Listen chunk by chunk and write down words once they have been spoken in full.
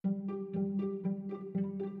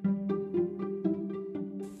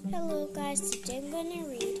guys, today I'm gonna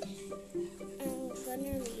read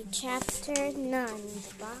chapter 9,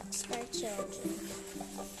 The Boxcar Children.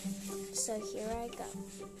 So here I go.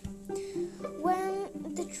 When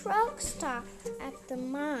the truck stopped at the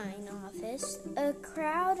mine office, a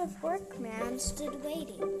crowd of workmen stood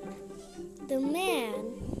waiting. The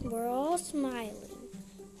men were all smiling.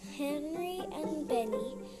 Henry and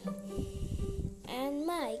Benny and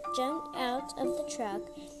Mike jumped out of the truck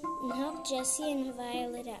and helped Jessie and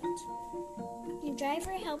Violet out. The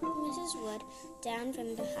driver helped Mrs. Wood down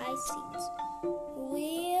from the high seats.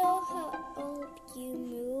 "We'll help you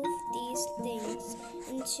move these things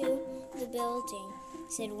into the building,"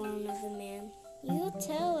 said one of the men. "You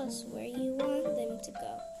tell us where you want them to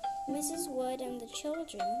go." Mrs. Wood and the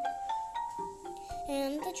children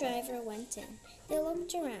and the driver went in. They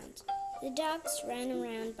looked around. The dogs ran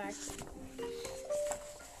around barking.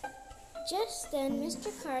 Just then,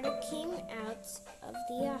 Mr. Carter came out of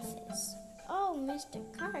the office. "Oh, Mr.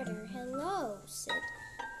 Carter, hello," said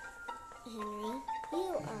Henry.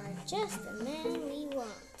 "You are just the man we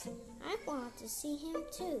want." "I want to see him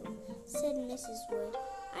too," said Mrs. Wood.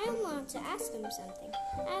 "I want to ask him something."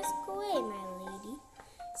 "Ask away, my lady,"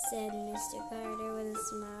 said Mr. Carter with a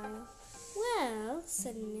smile. "Well,"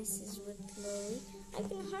 said Mrs. Wood slowly, "I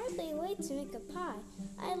can hardly wait to make a pie.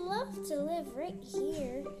 I'd love to live right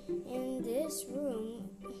here in this room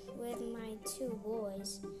with my 2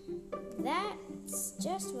 boys." "That's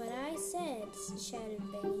just what I said," shouted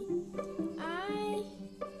Benny. "I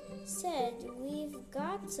said we've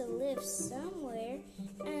got to live somewhere,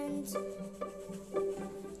 and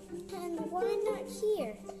why not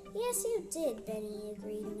here?" "Yes, you did, Benny,"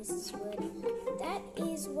 agreed Mrs. Wood. "That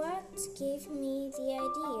is what gave me the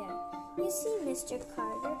idea. You see, Mr.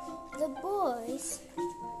 Carter, the boys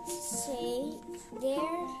say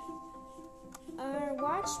there are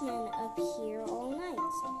watchmen up here all night.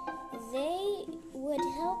 They would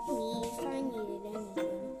help me if I needed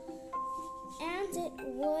anything. And it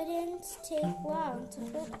wouldn't take long to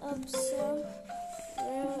put up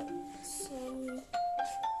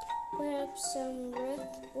some roof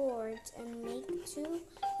boards and make 2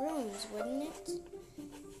 rooms, wouldn't it?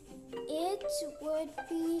 It would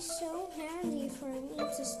be so handy for me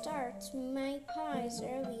to start my pies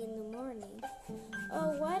early in the morning."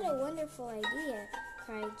 "Oh, what a wonderful idea,"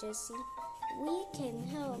 cried Jessie. "We can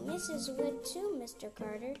help Mrs. Wood too, Mr.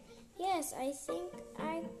 Carter." "Yes, I think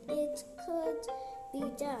it could be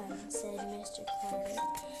done," said Mr. Carter.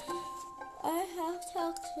 "I have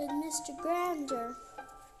talked with Mr. Granger,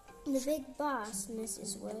 the big boss,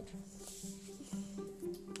 Mrs. Wood.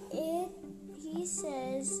 He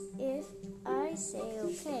says if I say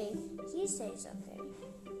okay, he says okay."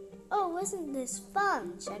 "Oh, wasn't this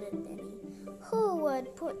fun?" shouted Benny. "Who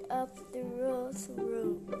would put up the roof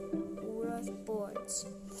boards?"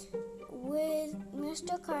 With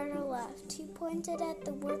Mr. Carter laughed. He pointed at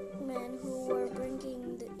the workmen who were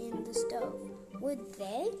bringing in the stove. "Would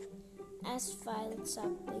they?" asked Violet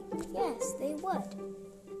softly. "Yes, they would,"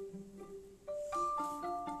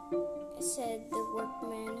 said the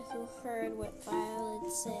workman who heard what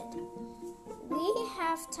Violet said. "We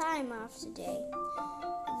have time off today."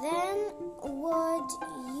 "Then would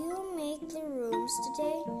you make the rooms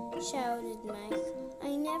today?" shouted Mike.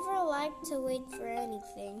 "I never like to wait for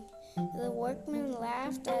anything." The workman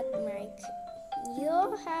laughed at Mike.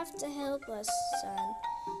 "You'll have to help us, son,"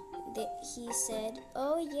 he said.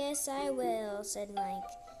 "Oh, yes, I will," said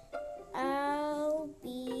Mike. "I'll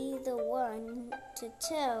be the one to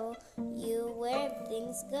tell you where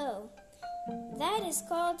things go." "That is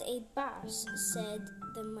called a boss," said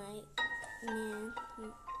the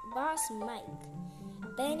boss Mike.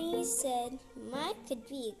 Benny said Mike could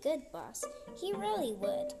be a good boss. He really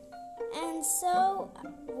would. And so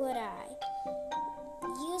would I.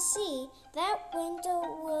 "You see, that window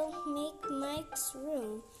will make Mike's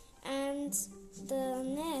room, and the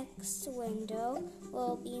next window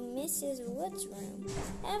will be Mrs. Wood's room.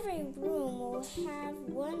 Every room will have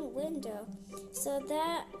 1 window, so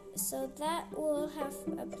that will have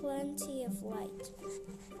plenty of light."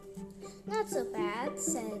 "Not so bad,"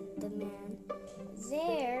 said the man.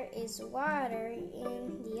 "There is water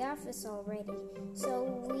in the office already, so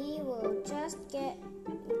we will just get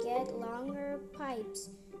longer pipes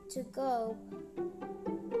to go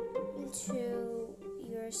to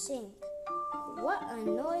your sink." What a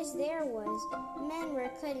noise there was! Men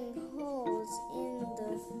were cutting holes in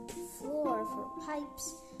the floor for pipes.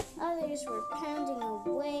 Others were pounding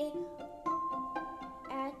away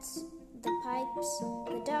at the pipes.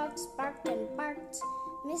 The dogs barked and barked.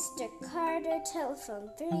 Mr. Carter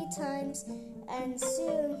telephoned 3 times, and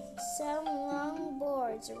soon some long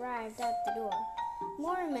boards arrived at the door.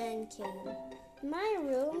 More men came. My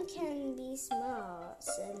room can be small,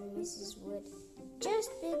 said Mrs. Wood. Just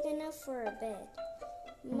big enough for a bed.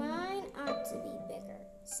 Mine ought to be bigger,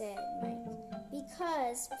 said Mike,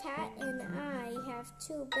 because Pat and I have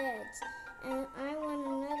 2 beds, and I want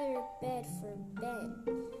another bed for Ben.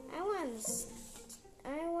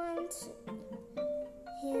 I want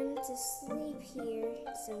him to sleep here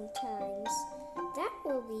sometimes. That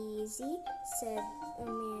will be easy, said a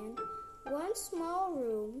man. 1 small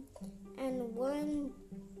room and 1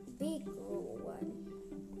 big one.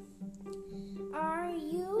 Are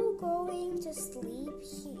you going to sleep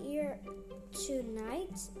here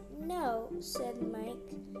tonight? No, said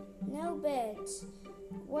Mike. No beds.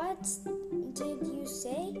 What did you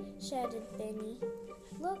say? Shouted Benny.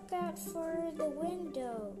 Look out for the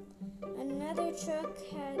window. Another truck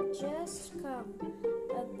had just come.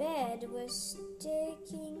 A bed was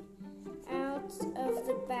sticking out of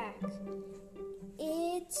the back.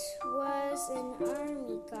 It was an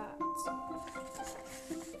army cot.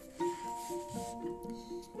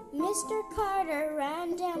 Mr. Carter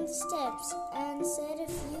ran down the steps and said a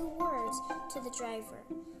few words to the driver.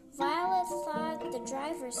 Violet thought the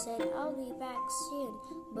driver said, "I'll be back soon,"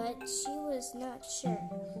 but she was not sure.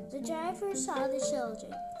 The driver saw the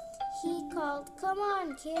children. He called, "Come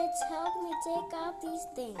on, kids, help me take out these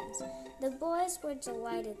things." The boys were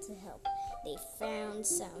delighted to help. They found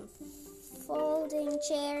some folding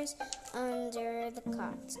chairs under the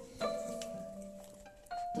cot.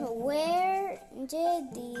 "Where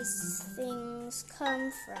did these things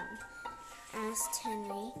come from?" asked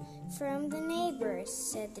Henry. "From the neighbors,"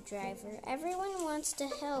 said the driver. "Everyone wants to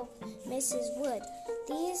help Mrs. Wood.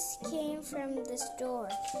 These came from the store."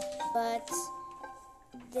 But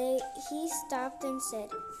he stopped and said,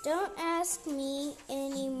 "Don't ask me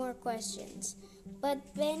any more questions."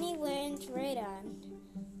 But Benny went right on.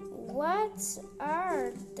 "What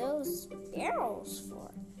are those barrels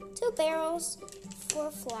for?" "2 barrels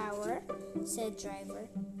for flour," said driver.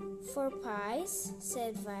 "For pies,"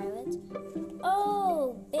 said Violet.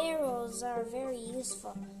 "Oh, barrels are very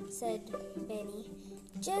useful," said Benny.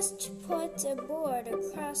 "Just put a board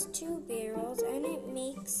across 2 barrels and it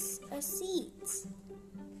makes a seat."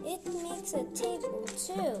 "It makes a table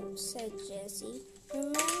too," said Jessie.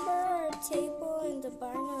 "Remember our table in the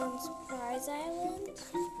barn on Surprise Island?"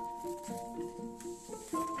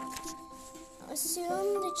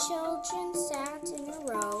 Soon the children sat in a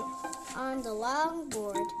row on the long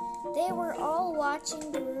board. They were all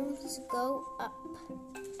watching the rooms go up.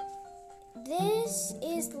 "This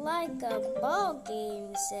is like a ball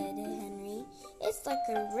game," said Henry. "It's like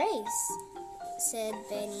a race," said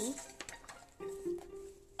Benny.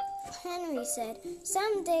 Henry said,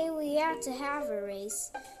 "Someday we ought to have a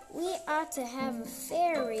race. We ought to have a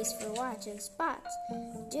fair race for Watch and Spot."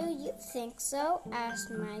 "Do you think so?" asked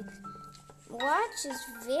Mike. "Watch is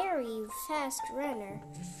very fast runner."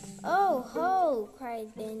 "Oh ho!"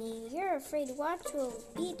 cried Benny. "You're afraid Watch will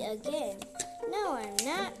beat again." "No, I'm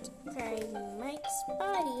not," cried Mike.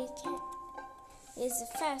 "Spotty is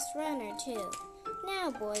a fast runner too."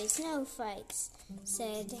 "Now, boys, no fights,"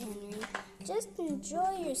 said Henry. "Just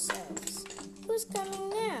enjoy yourselves." "Who's coming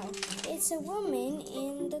now?" "It's a woman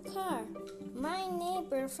in the car." "My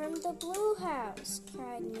neighbor from the blue house,"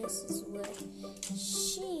 cried Mrs. Wood.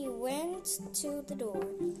 She went to the door.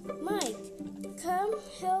 "Mike, come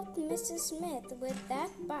help Mrs. Smith with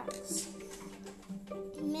that box."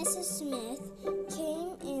 Mrs. Smith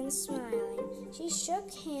came in smiling. She shook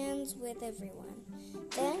hands with everyone.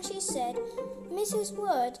 Then she said, "Mrs.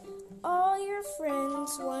 Wood, all your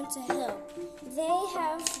friends want to help. They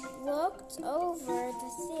have looked over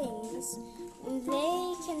the things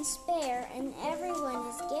they can spare, and everyone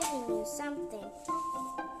is giving you something.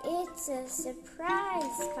 It's a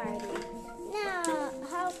surprise party." "Now,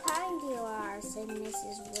 how kind you are," said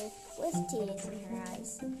Mrs. Wood with tears in her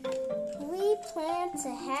eyes. "We plan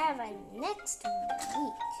to have it next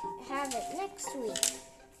week.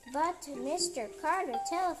 But Mr. Carter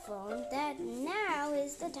telephoned that now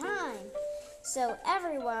is the time, so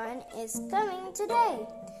everyone is coming today."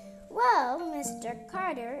 "Well, Mr.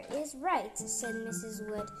 Carter is right," said Mrs.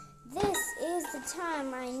 Wood. "This is the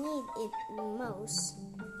time I need it most.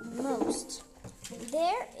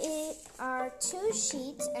 There are 2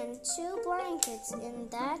 sheets and 2 blankets in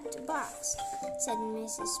that box," said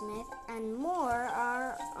Mrs. Smith, "and more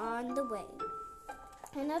are on the way."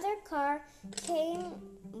 Another car came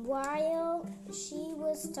while she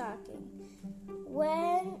was talking.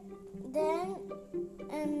 Then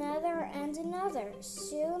another and another.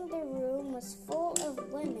 Soon the room was full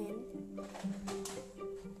of women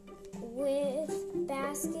with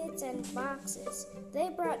baskets and boxes. They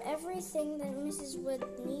brought everything that Mrs. Wood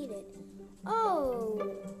needed. Oh,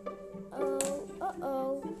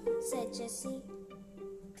 said Jessie.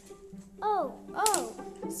 Oh,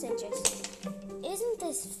 said Jessie. Isn't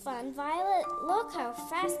this fun, Violet? Look how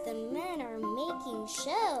fast the men are making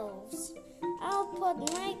shelves. I'll put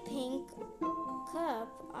my pink cup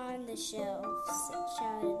on the shelf,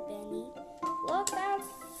 shouted Benny. Look out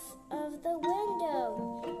of the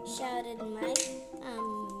window, shouted Mike. A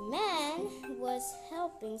man was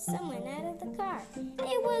helping someone out of the car.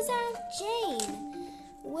 It was Aunt Jane,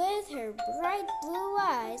 with her bright blue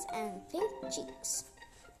eyes and pink cheeks.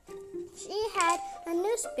 She had a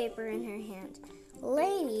newspaper in her hand.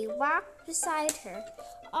 Lady walked beside her.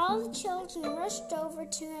 All the children rushed over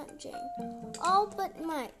to Aunt Jane, all but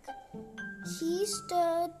Mike. He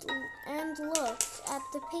stood and looked at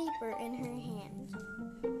the paper in her hand.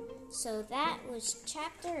 So that was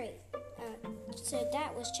chapter 8.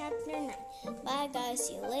 That was chapter 9. Bye, guys.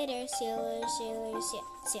 See you later. See you later. See you later.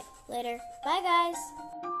 See you later. Bye, guys.